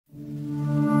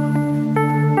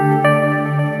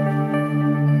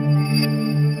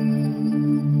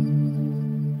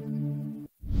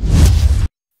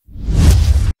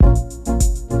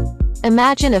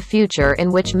Imagine a future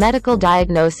in which medical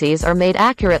diagnoses are made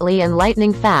accurately and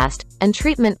lightning fast, and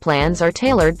treatment plans are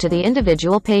tailored to the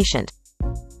individual patient.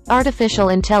 Artificial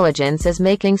intelligence is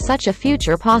making such a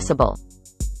future possible.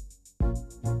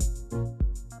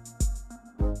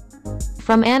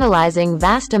 From analyzing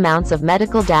vast amounts of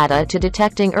medical data to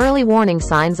detecting early warning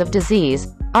signs of disease,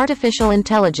 artificial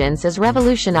intelligence is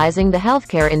revolutionizing the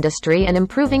healthcare industry and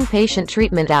improving patient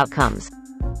treatment outcomes.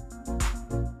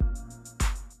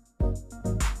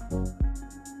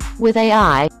 With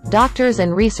AI, doctors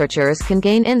and researchers can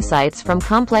gain insights from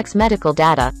complex medical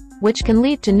data, which can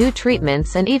lead to new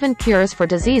treatments and even cures for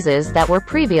diseases that were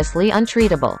previously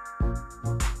untreatable.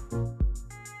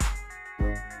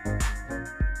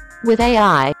 With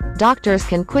AI, doctors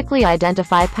can quickly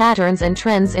identify patterns and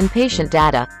trends in patient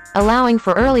data, allowing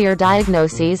for earlier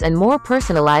diagnoses and more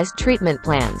personalized treatment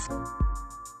plans.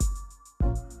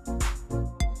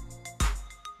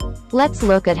 Let's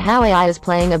look at how AI is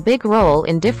playing a big role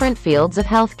in different fields of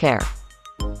healthcare.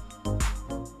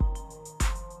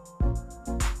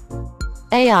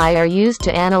 AI are used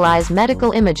to analyze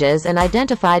medical images and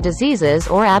identify diseases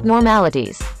or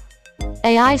abnormalities.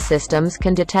 AI systems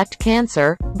can detect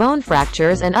cancer, bone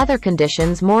fractures and other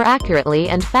conditions more accurately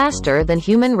and faster than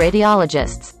human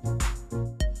radiologists.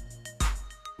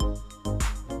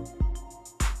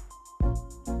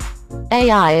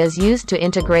 AI is used to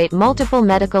integrate multiple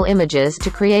medical images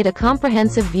to create a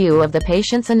comprehensive view of the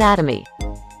patient's anatomy.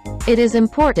 It is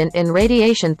important in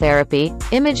radiation therapy,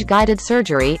 image-guided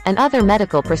surgery, and other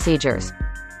medical procedures.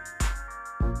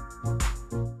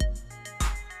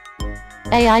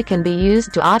 AI can be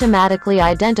used to automatically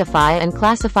identify and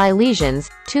classify lesions,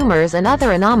 tumors and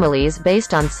other anomalies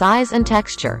based on size and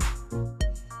texture.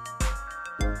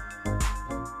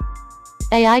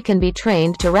 AI can be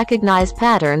trained to recognize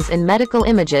patterns in medical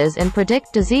images and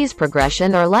predict disease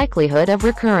progression or likelihood of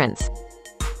recurrence.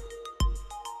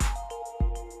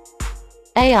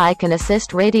 AI can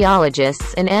assist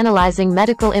radiologists in analyzing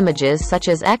medical images such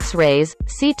as X-rays,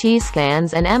 CT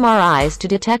scans and MRIs to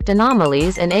detect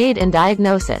anomalies and aid in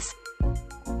diagnosis.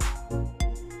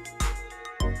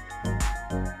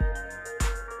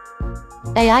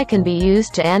 AI can be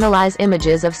used to analyze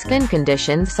images of skin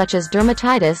conditions such as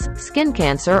dermatitis, skin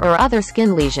cancer or other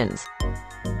skin lesions.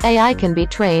 AI can be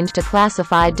trained to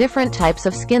classify different types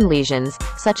of skin lesions,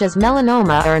 such as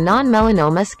melanoma or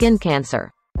non-melanoma skin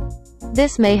cancer.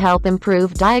 This may help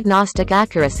improve diagnostic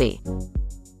accuracy.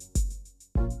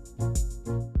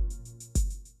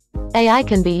 AI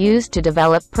can be used to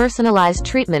develop personalized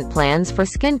treatment plans for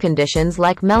skin conditions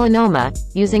like melanoma,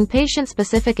 using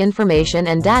patient-specific information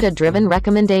and data-driven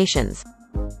recommendations.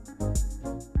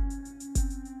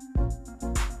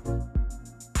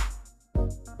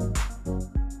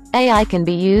 AI can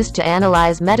be used to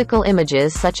analyze medical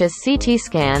images such as CT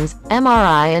scans,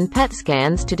 MRI and PET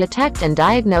scans to detect and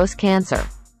diagnose cancer.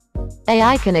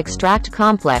 AI can extract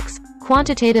complex,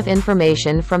 quantitative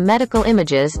information from medical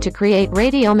images to create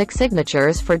radiomic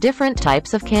signatures for different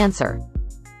types of cancer.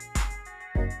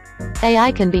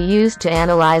 AI can be used to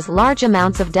analyze large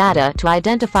amounts of data to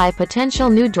identify potential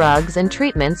new drugs and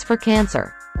treatments for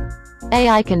cancer.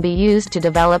 AI can be used to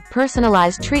develop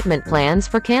personalized treatment plans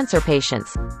for cancer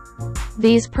patients.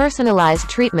 These personalized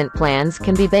treatment plans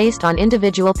can be based on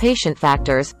individual patient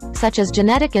factors, such as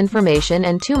genetic information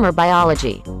and tumor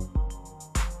biology.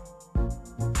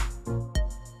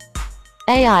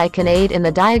 AI can aid in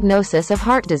the diagnosis of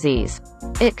heart disease.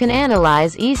 It can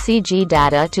analyze ECG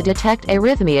data to detect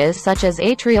arrhythmias such as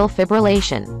atrial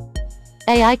fibrillation.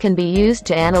 AI can be used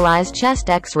to analyze chest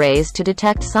X-rays to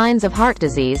detect signs of heart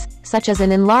disease, such as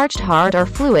an enlarged heart or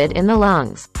fluid in the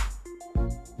lungs.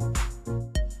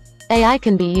 AI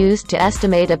can be used to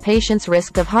estimate a patient's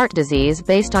risk of heart disease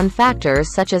based on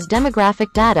factors such as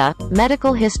demographic data,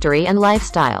 medical history and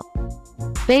lifestyle,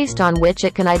 based on which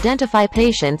it can identify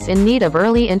patients in need of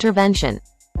early intervention.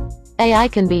 AI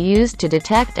can be used to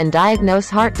detect and diagnose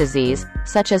heart disease,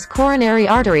 such as coronary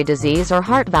artery disease or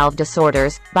heart valve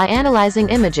disorders, by analyzing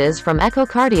images from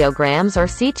echocardiograms or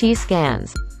CT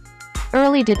scans.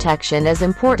 Early detection is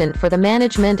important for the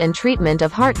management and treatment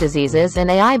of heart diseases, and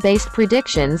AI-based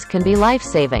predictions can be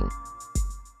life-saving.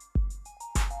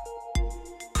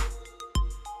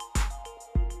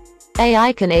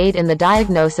 AI can aid in the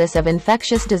diagnosis of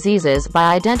infectious diseases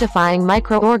by identifying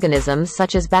microorganisms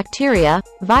such as bacteria,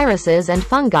 viruses and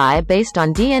fungi based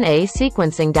on DNA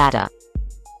sequencing data.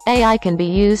 AI can be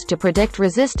used to predict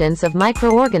resistance of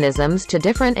microorganisms to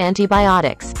different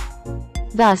antibiotics.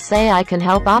 Thus, AI can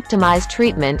help optimize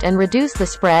treatment and reduce the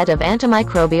spread of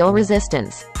antimicrobial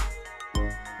resistance.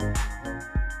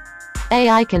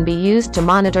 AI can be used to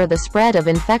monitor the spread of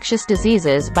infectious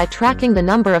diseases by tracking the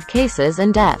number of cases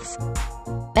and deaths.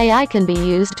 AI can be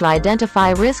used to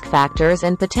identify risk factors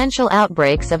and potential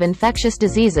outbreaks of infectious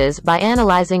diseases by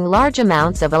analyzing large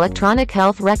amounts of electronic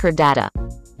health record data.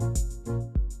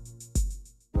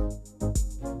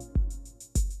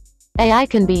 AI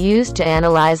can be used to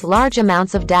analyze large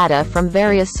amounts of data from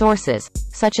various sources,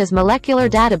 such as molecular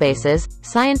databases,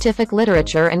 scientific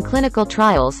literature and clinical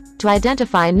trials, to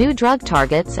identify new drug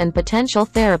targets and potential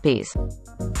therapies.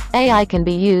 AI can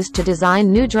be used to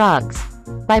design new drugs.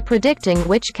 By predicting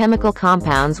which chemical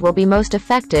compounds will be most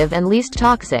effective and least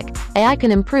toxic, AI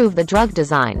can improve the drug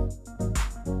design.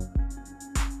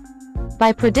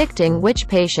 By predicting which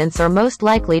patients are most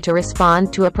likely to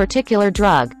respond to a particular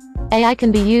drug, AI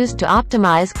can be used to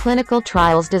optimize clinical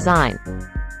trials design.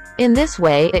 In this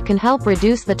way, it can help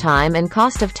reduce the time and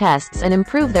cost of tests and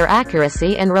improve their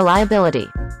accuracy and reliability.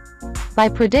 By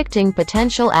predicting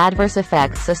potential adverse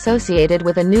effects associated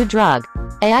with a new drug,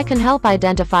 AI can help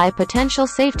identify potential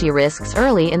safety risks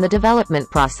early in the development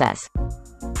process.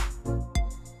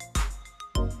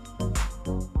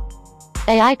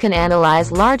 AI can analyze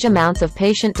large amounts of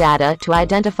patient data to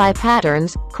identify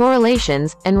patterns,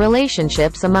 correlations, and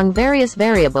relationships among various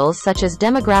variables such as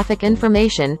demographic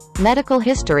information, medical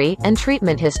history, and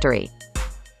treatment history.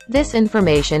 This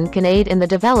information can aid in the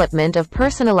development of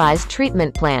personalized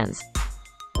treatment plans.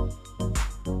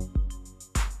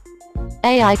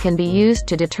 AI can be used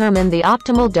to determine the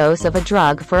optimal dose of a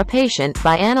drug for a patient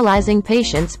by analyzing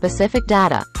patient-specific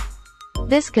data.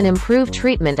 This can improve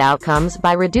treatment outcomes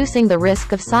by reducing the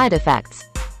risk of side effects.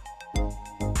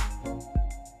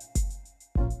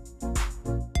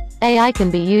 AI can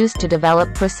be used to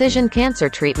develop precision cancer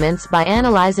treatments by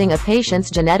analyzing a patient's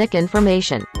genetic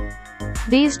information.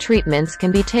 These treatments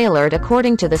can be tailored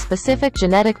according to the specific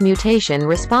genetic mutation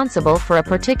responsible for a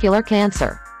particular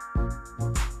cancer.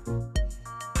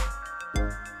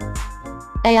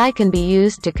 AI can be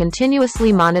used to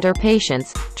continuously monitor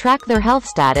patients, track their health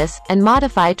status, and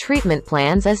modify treatment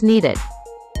plans as needed.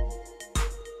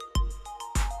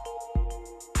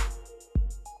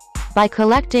 By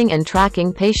collecting and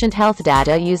tracking patient health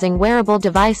data using wearable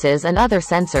devices and other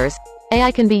sensors,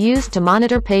 AI can be used to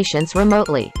monitor patients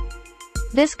remotely.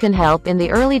 This can help in the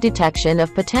early detection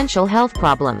of potential health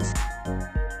problems.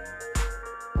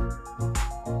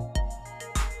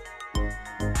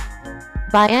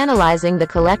 By analyzing the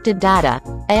collected data,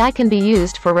 AI can be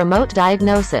used for remote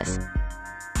diagnosis.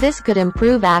 This could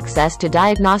improve access to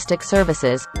diagnostic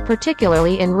services,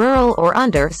 particularly in rural or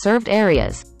underserved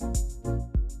areas.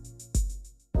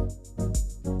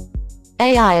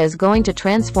 AI is going to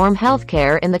transform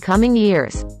healthcare in the coming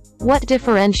years. What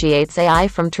differentiates AI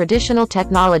from traditional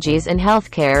technologies in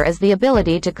healthcare is the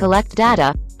ability to collect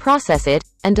data, process it,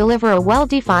 and deliver a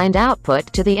well-defined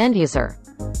output to the end user.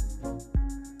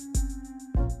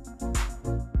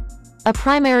 A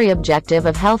primary objective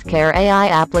of healthcare AI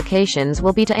applications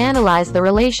will be to analyze the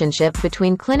relationship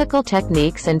between clinical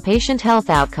techniques and patient health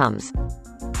outcomes.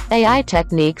 AI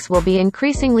techniques will be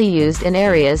increasingly used in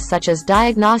areas such as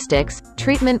diagnostics,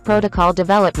 treatment protocol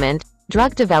development,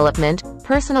 drug development,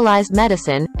 personalized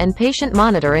medicine, and patient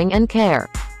monitoring and care.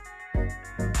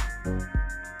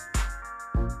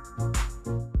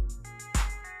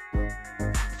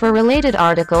 For related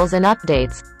articles and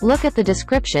updates, look at the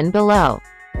description below.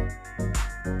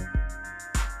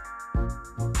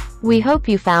 We hope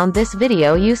you found this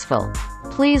video useful.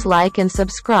 Please like and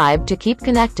subscribe to keep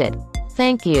connected.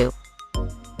 Thank you.